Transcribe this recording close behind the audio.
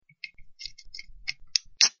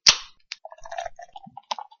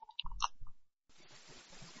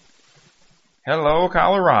Hello,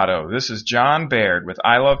 Colorado. This is John Baird with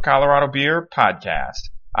I Love Colorado Beer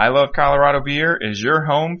podcast. I Love Colorado Beer is your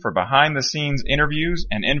home for behind-the-scenes interviews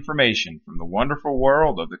and information from the wonderful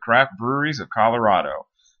world of the craft breweries of Colorado,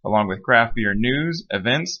 along with craft beer news,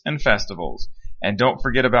 events, and festivals. And don't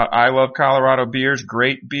forget about I Love Colorado Beer's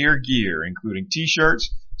great beer gear, including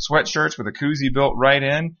t-shirts, sweatshirts with a koozie built right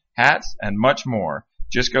in, hats, and much more.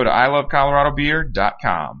 Just go to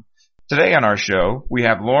ilovecoloradobeer.com. Today on our show, we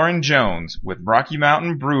have Lauren Jones with Rocky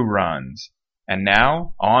Mountain Brew Runs. And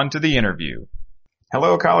now, on to the interview.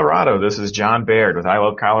 Hello, Colorado. This is John Baird with I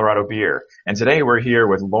Love Colorado Beer. And today we're here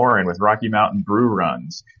with Lauren with Rocky Mountain Brew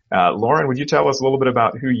Runs. Lauren, would you tell us a little bit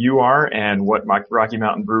about who you are and what Rocky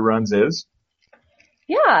Mountain Brew Runs is?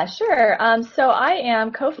 Yeah, sure. So I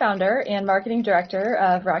am co-founder and marketing director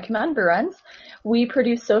of Rocky Mountain Brew Runs. We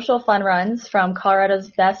produce social fun runs from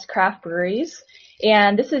Colorado's best craft breweries.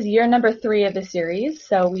 And this is year number 3 of the series.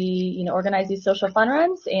 So we, organize these social fun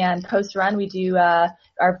runs, and post-run we do our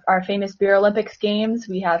famous Beer Olympics games.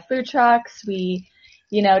 We have food trucks. We,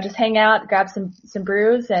 just hang out, grab some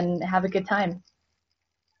brews, and have a good time.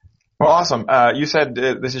 Well, awesome. You said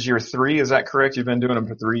this is year 3. Is that correct? You've been doing them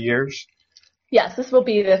for 3 years? Yes, this will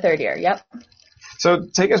be the 3rd year. Yep. So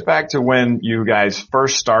take us back to when you guys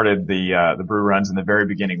first started the brew runs in the very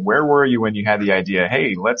beginning. Where were you when you had the idea,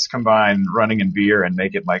 hey, let's combine running and beer and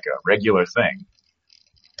make it like a regular thing?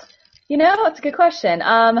 That's a good question.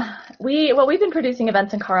 We've been producing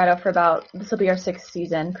events in Colorado for this will be our 6th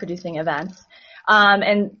season producing events.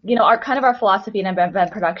 Our philosophy in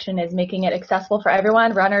event production is making it accessible for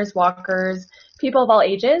everyone, runners, walkers, people of all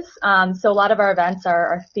ages. So a lot of our events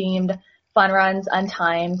are themed fun runs,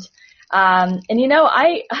 untimed. I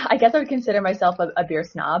guess I would consider myself a beer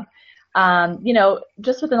snob.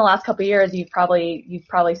 Just within the last couple of years, you've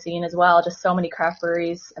probably seen as well, just so many craft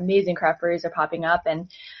breweries, amazing craft breweries are popping up. And,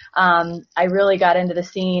 I really got into the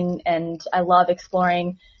scene, and I love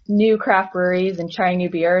exploring new craft breweries and trying new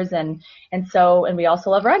beers. And we also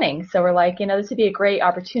love running. So we're like, this would be a great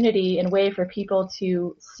opportunity and way for people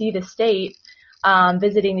to see the state,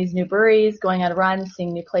 visiting these new breweries, going on runs,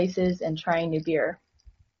 seeing new places, and trying new beer.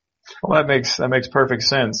 Well, that makes perfect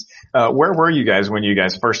sense. Where were you guys when you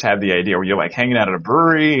guys first had the idea? Were you like hanging out at a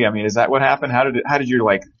brewery? I mean, is that what happened? How did you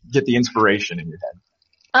like get the inspiration in your head?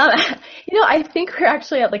 I think we're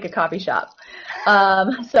actually at like a coffee shop.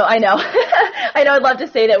 So I know, I'd love to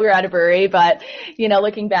say that we were at a brewery, but,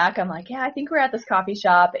 looking back, I'm like, yeah, I think we're at this coffee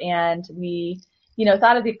shop, and we,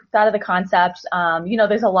 thought of the concept.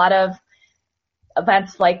 There's a lot of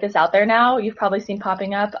events like this out there now. You've probably seen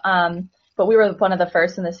popping up. But we were one of the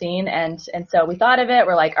first in the scene, and so we thought of it.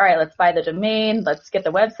 We're like, all right, let's buy the domain, let's get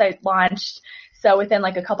the website launched. So within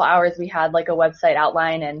like a couple hours, we had like a website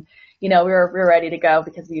outline, and we were ready to go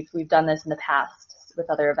because we've done this in the past with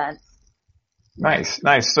other events. Nice.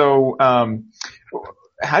 So,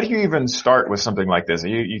 how do you even start with something like this?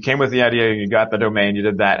 You came with the idea, you got the domain, you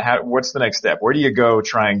did that. What's the next step? Where do you go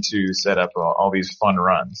trying to set up all these fun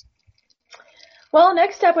runs? Well,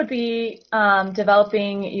 next step would be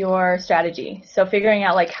developing your strategy. So figuring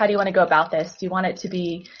out, like, how do you want to go about this? Do you want it to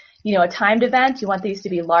be, a timed event? Do you want these to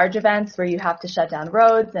be large events where you have to shut down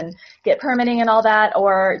roads and get permitting and all that?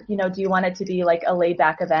 Or, do you want it to be like a laid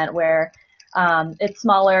back event where it's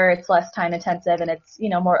smaller, it's less time intensive, and it's, a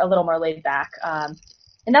little more laid back?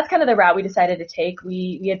 And that's kind of the route we decided to take.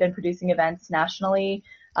 We had been producing events nationally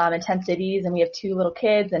in 10 cities, and we have 2 little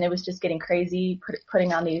kids, and it was just getting crazy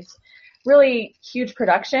putting on these really huge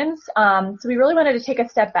productions. So we really wanted to take a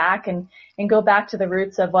step back and go back to the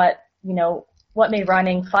roots of what made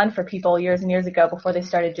running fun for people years and years ago before they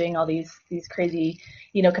started doing all these crazy,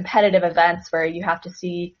 competitive events where you have to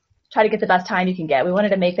try to get the best time you can get. We wanted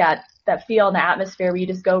to make that feel and the atmosphere where you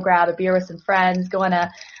just go grab a beer with some friends, go on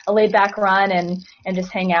a laid back run and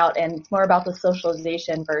just hang out. And it's more about the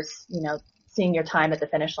socialization versus, seeing your time at the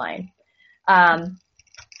finish line.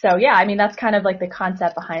 So yeah, I mean, that's kind of like the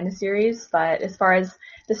concept behind the series. But as far as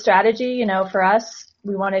the strategy, for us,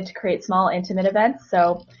 we wanted to create small, intimate events.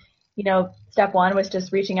 So, step 1 was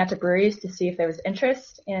just reaching out to breweries to see if there was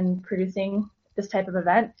interest in producing this type of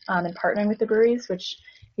event, and partnering with the breweries, which,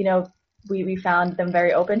 we found them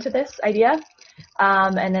very open to this idea.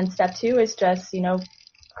 And then step 2 is just,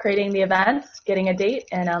 creating the events, getting a date,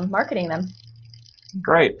 and marketing them.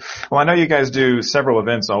 Great. Well, I know you guys do several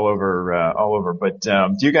events all over, but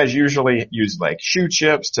do you guys usually use like shoe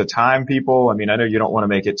chips to time people? I mean, I know you don't want to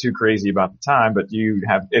make it too crazy about the time, but do you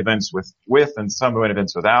have events with and some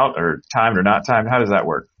events without, or timed or not timed? How does that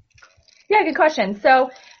work? Yeah, good question. So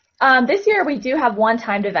This year we do have one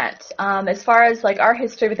timed event. As far as like our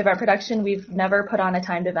history with event production, we've never put on a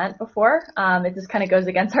timed event before. It just kind of goes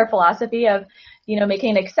against our philosophy of,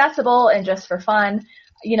 making it accessible and just for fun.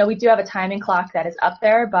 We do have a timing clock that is up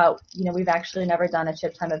there, but, we've actually never done a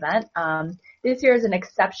chip time event. This year is an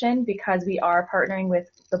exception because we are partnering with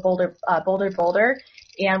the Boulder,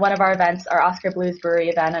 and one of our events, our Oscar Blues Brewery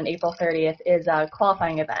event on April 30th, is a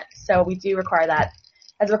qualifying event. So we do require that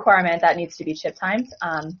as a requirement. That needs to be chip timed,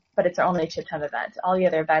 but it's our only chip time event. All the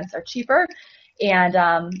other events are cheaper and,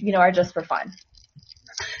 are just for fun.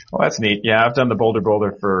 Well, that's neat. Yeah, I've done the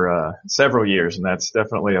Boulder for several years, and that's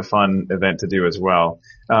definitely a fun event to do as well.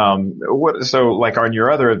 So like on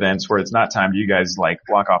your other events where it's not timed, do you guys like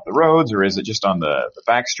block off the roads, or is it just on the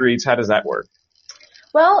back streets? How does that work?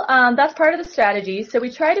 Well, that's part of the strategy. So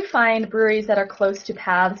we try to find breweries that are close to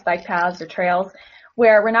paths, bike paths, or trails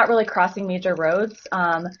where we're not really crossing major roads.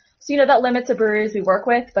 So, that limits the breweries we work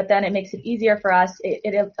with, but then it makes it easier for us.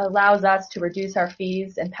 It allows us to reduce our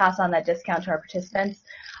fees and pass on that discount to our participants.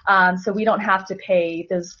 So we don't have to pay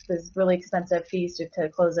those really expensive fees to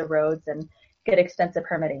close the roads and get extensive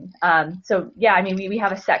permitting. We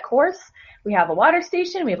have a set course. We have a water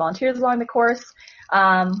station. We have volunteers along the course.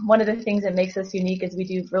 One of the things that makes us unique is we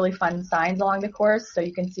do really fun signs along the course. So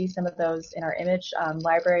you can see some of those in our image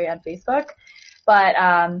library on Facebook.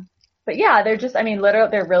 But yeah, they're just, literally,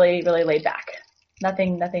 they're really, really laid back.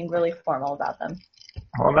 Nothing really formal about them.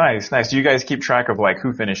 Well, nice. Do you guys keep track of like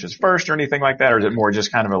who finishes first or anything like that, or is it more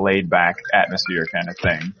just kind of a laid back atmosphere kind of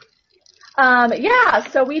thing?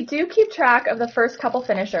 So we do keep track of the first couple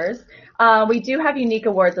finishers. We do have unique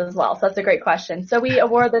awards as well, so that's a great question. So we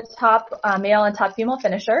award the top male and top female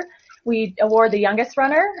finisher. We award the youngest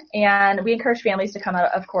runner, and we encourage families to come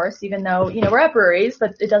out, of course, even though, we're at breweries,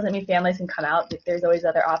 but it doesn't mean families can come out. There's always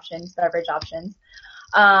other options, beverage options.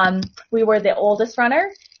 We award the oldest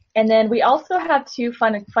runner, and then we also have two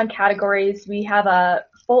fun categories. We have a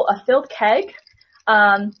filled keg,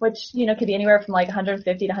 which, could be anywhere from like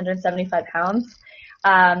 150 to 175 pounds.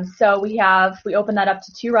 So we open that up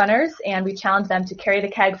to two runners, and we challenge them to carry the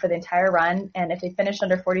keg for the entire run. And if they finish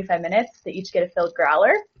under 45 minutes, they each get a filled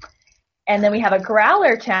growler. And then we have a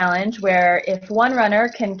growler challenge where if one runner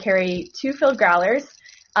can carry two filled growlers,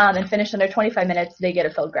 and finish under 25 minutes, they get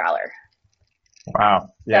a filled growler. Wow.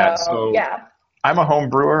 Yeah. So yeah. I'm a home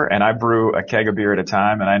brewer, and I brew a keg of beer at a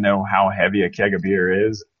time, and I know how heavy a keg of beer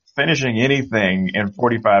is. Finishing anything in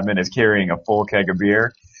 45 minutes carrying a full keg of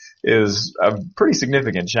beer is a pretty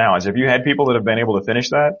significant challenge. Have you had people that have been able to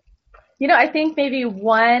finish that? I think maybe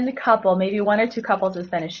one or two couples has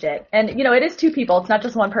finished it. And, it is two people. It's not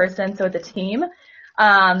just one person, so it's a team.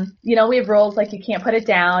 We have rules like you can't put it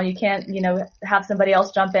down. You can't, have somebody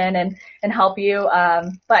else jump in and help you.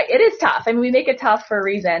 But it is tough. We make it tough for a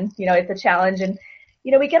reason. It's a challenge. And,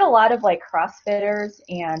 we get a lot of like CrossFitters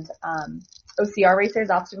and OCR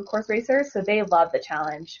racers, obstacle course racers. So they love the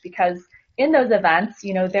challenge because in those events,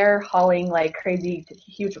 they're hauling like crazy,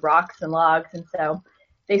 huge rocks and logs. And so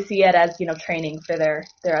they see it as, training for their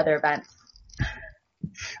other events.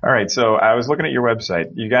 All right. So I was looking at your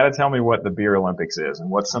website. You got to tell me what the Beer Olympics is and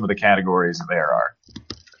what some of the categories there are.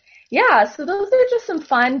 Yeah. So those are just some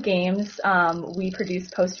fun games, we produce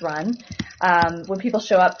post-run. When people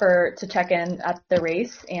show up to check in at the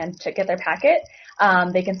race and to get their packet,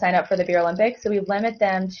 they can sign up for the Beer Olympics. So we limit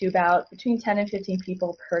them to about between 10 and 15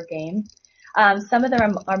 people per game. Some of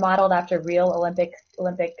them are modeled after real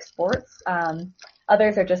Olympic sports.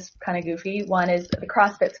 Others are just kind of goofy. One is the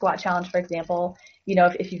CrossFit Squat Challenge, for example.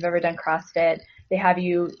 If you've ever done CrossFit, they have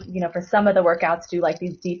you, for some of the workouts do like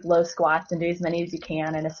these deep low squats and do as many as you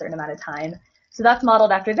can in a certain amount of time. So that's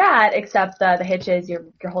modeled after that, except the hitch is you're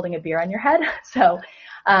holding a beer on your head. So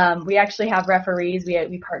we actually have referees.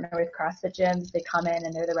 We partner with CrossFit gyms. They come in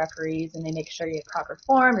and they're the referees, and they make sure you have proper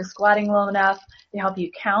form, you're squatting low enough. They help you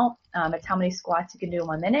count. It's how many squats you can do in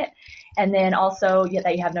 1 minute. And then also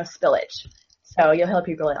that you have no spillage. So you'll help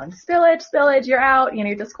people on spillage, you're out,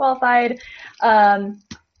 you're disqualified.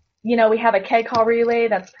 We have a keg haul relay.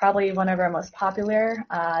 That's probably one of our most popular,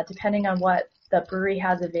 depending on what the brewery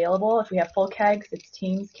has available. If we have full kegs, it's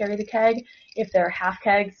teams carry the keg. If they're half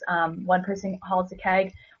kegs, one person hauls the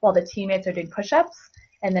keg while the teammates are doing push-ups,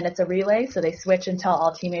 and then it's a relay. So they switch until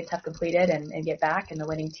all teammates have completed and get back, and the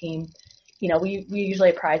winning team, we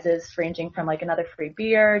usually have prizes ranging from like another free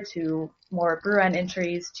beer to more brew run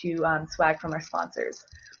entries to swag from our sponsors.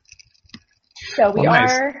 So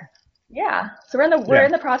nice. So we're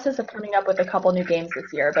in the process of coming up with a couple new games this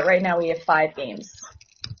year, but right now we have 5 games.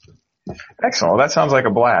 Excellent. Well, that sounds like a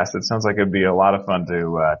blast. It sounds like it'd be a lot of fun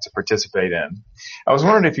to participate in. I was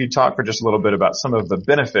wondering if you'd talk for just a little bit about some of the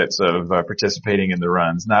benefits of participating in the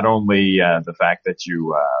runs. Not only the fact that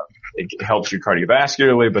it helps you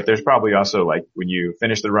cardiovascularly, but there's probably also like when you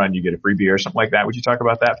finish the run, you get a free beer or something like that. Would you talk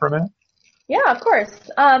about that for a minute? Yeah, of course.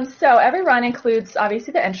 So every run includes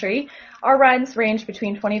obviously the entry. Our runs range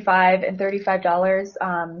between $25 and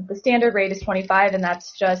 $35. The standard rate is $25, and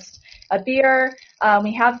that's just a beer.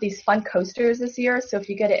 We have these fun coasters this year, so if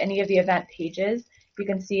you go to any of the event pages, you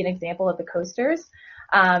can see an example of the coasters,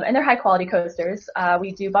 and they're high quality coasters.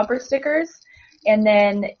 We do bumper stickers, and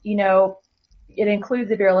then it includes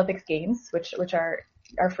the Beer Olympics games, which are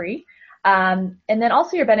free. And then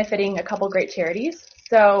also you're benefiting a couple great charities.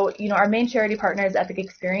 So, our main charity partner is Epic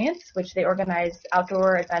Experience, which they organize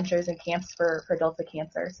outdoor adventures and camps for adults with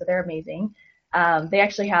cancer. So they're amazing. They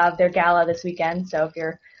actually have their gala this weekend. So if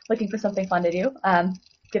you're looking for something fun to do,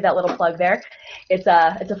 give that little plug there. It's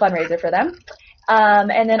a fundraiser for them.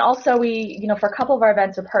 And then also we, for a couple of our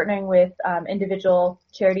events, we're partnering with individual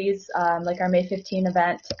charities, like our May 15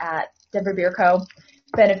 event at Denver Beer Co.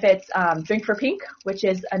 benefits Drink for Pink, which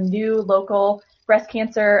is a new local breast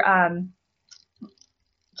cancer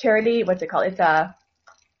charity. What's it called? It's I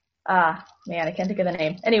can't think of the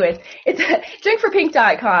name. Anyways, it's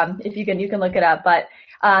drinkforpink.com. If you can look it up. But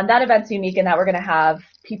that event's unique in that we're going to have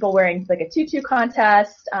people wearing like a tutu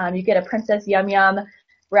contest. You get a Princess Yum Yum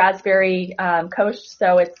raspberry Kolsch,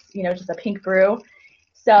 so it's just a pink brew.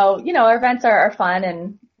 So our events are fun,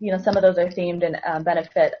 and some of those are themed and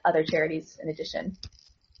benefit other charities in addition.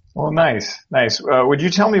 Well, nice. Would you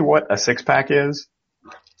tell me what a six-pack is?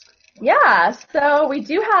 Yeah, so we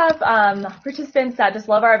do have participants that just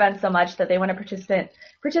love our events so much that they want to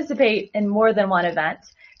participate in more than one event.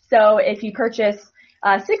 So if you purchase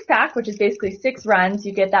a six-pack, which is basically 6 runs,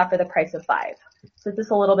 you get that for the price of 5. So it's just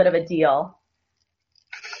a little bit of a deal.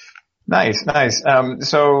 Nice.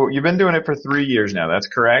 So you've been doing it for 3 years now, that's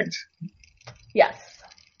correct? Yes.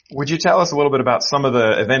 Would you tell us a little bit about some of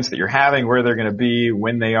the events that you're having, where they're going to be,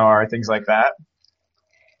 when they are, things like that?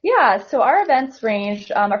 Yeah, so our events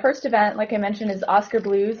range. Our first event, like I mentioned, is Oscar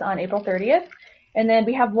Blues on April 30th. And then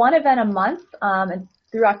we have one event a month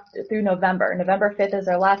through November. November 5th is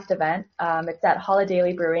our last event. It's at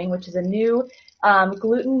Holidaily Brewing, which is a new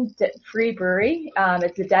gluten-free brewery.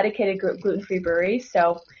 It's a dedicated gluten-free brewery.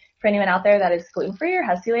 So for anyone out there that is gluten-free or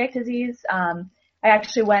has celiac disease, I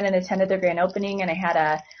actually went and attended their grand opening, and I had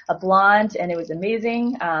a blonde, and it was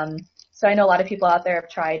amazing. So I know a lot of people out there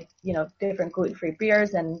have tried, different gluten-free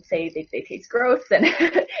beers and say they taste gross and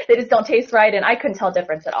they just don't taste right. And I couldn't tell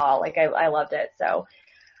difference at all. Like I loved it. So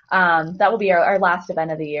that will be our last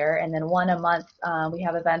event of the year. And then one a month, we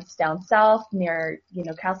have events down south near,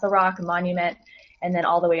 Castle Rock, Monument, and then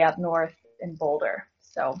all the way up north in Boulder.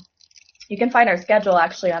 So you can find our schedule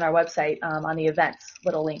actually on our website on the events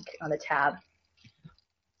little link on the tab.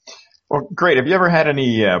 Well, great. Have you ever had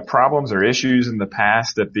any problems or issues in the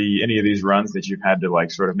past at any of these runs that you've had to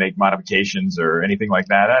like sort of make modifications or anything like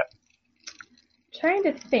that at? Trying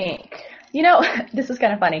to think. This is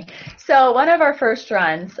kind of funny. So one of our first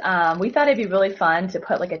runs, we thought it'd be really fun to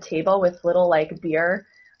put like a table with little like beer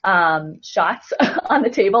shots on the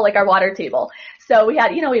table, like our water table. So we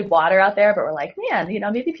had, we had water out there, but we're like, man,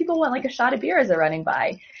 maybe people want like a shot of beer as they're running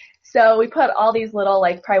by. So we put all these little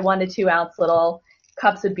like probably 1 to 2 ounce little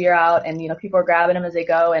cups of beer out, and people are grabbing them as they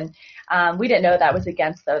go, and we didn't know that was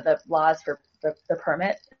against the laws for the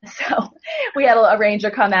permit. So we had a ranger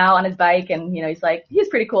come out on his bike, and he's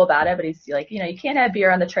pretty cool about it, but he's like, you can't have beer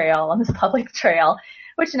on the trail, on this public trail,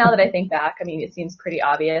 which now that I think back, I mean, it seems pretty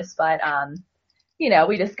obvious, but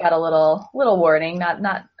we just got a little warning,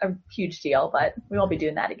 not a huge deal, but we won't be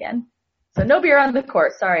doing that again. So no beer on the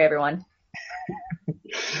course. Sorry, everyone.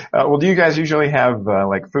 Well, do you guys usually have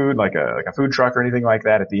like food, like a food truck or anything like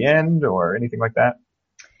that at the end, or anything like that?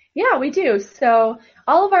 Yeah, we do. So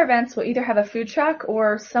all of our events will either have a food truck,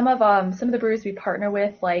 or some of the breweries we partner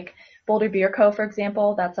with, like Boulder Beer Co., for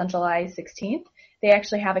example. That's on July 16th. They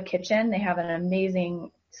actually have a kitchen. They have an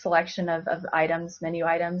amazing selection of items, menu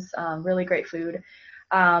items, really great food.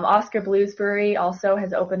 Oscar Blues Brewery also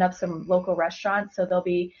has opened up some local restaurants, so they'll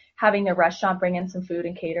be having their restaurant bring in some food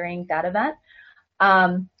and catering that event.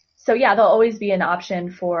 So yeah, there'll always be an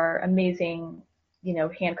option for amazing,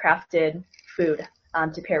 handcrafted food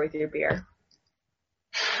to pair with your beer.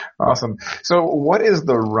 Awesome. So what is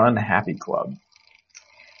the Run Happy Club?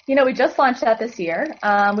 We just launched that this year.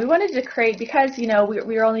 We wanted to create, because, we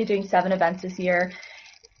were only doing 7 events this year.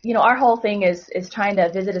 Our whole thing is trying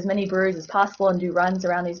to visit as many breweries as possible and do runs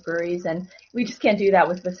around these breweries, and we just can't do that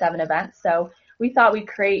with 7 events. So we thought we'd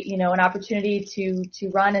create, an opportunity to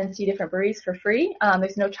run and see different breweries for free.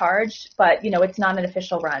 There's no charge, but, it's not an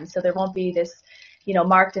official run. So there won't be this,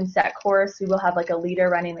 marked and set course. We will have like a leader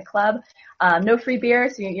running the club. No free beer.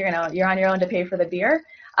 So you're on your own to pay for the beer.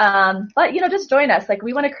 But just join us. Like,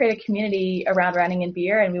 we want to create a community around running and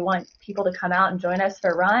beer, and we want people to come out and join us for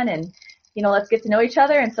a run, and, let's get to know each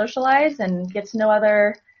other and socialize and get to know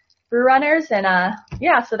other brew runners. And,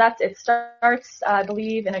 so it starts, I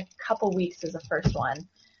believe, in a couple weeks is the first one.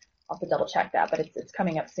 I'll have to double check that, but it's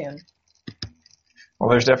coming up soon. Well,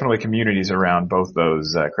 there's definitely communities around both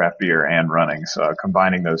those, craft beer and running. So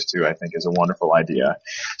combining those two, I think, is a wonderful idea.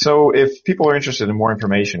 So if people are interested in more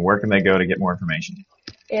information, where can they go to get more information?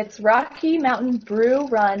 It's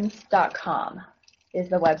RockyMountainBrewRuns.com is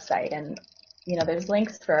the website. And, there's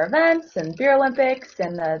links for our events and Beer Olympics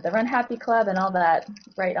and the Run Happy Club and all that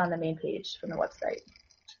right on the main page from the website.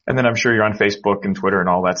 And then I'm sure you're on Facebook and Twitter and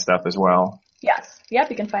all that stuff as well. Yes. Yep.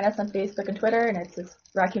 You can find us on Facebook and Twitter, and it's just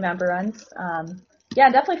Rocky Mountain Brew Runs.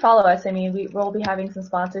 Definitely follow us. I mean, we'll be having some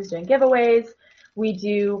sponsors doing giveaways. We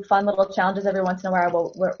do fun little challenges every once in a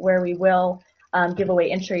while where we will give away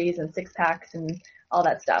entries and 6-packs and all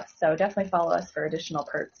that stuff. So definitely follow us for additional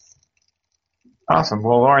perks. Awesome.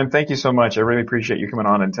 Well, Lauren, thank you so much. I really appreciate you coming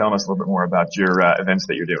on and telling us a little bit more about your events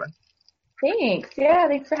that you're doing. Thanks. Yeah,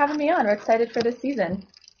 thanks for having me on. We're excited for this season.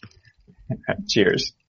 Cheers.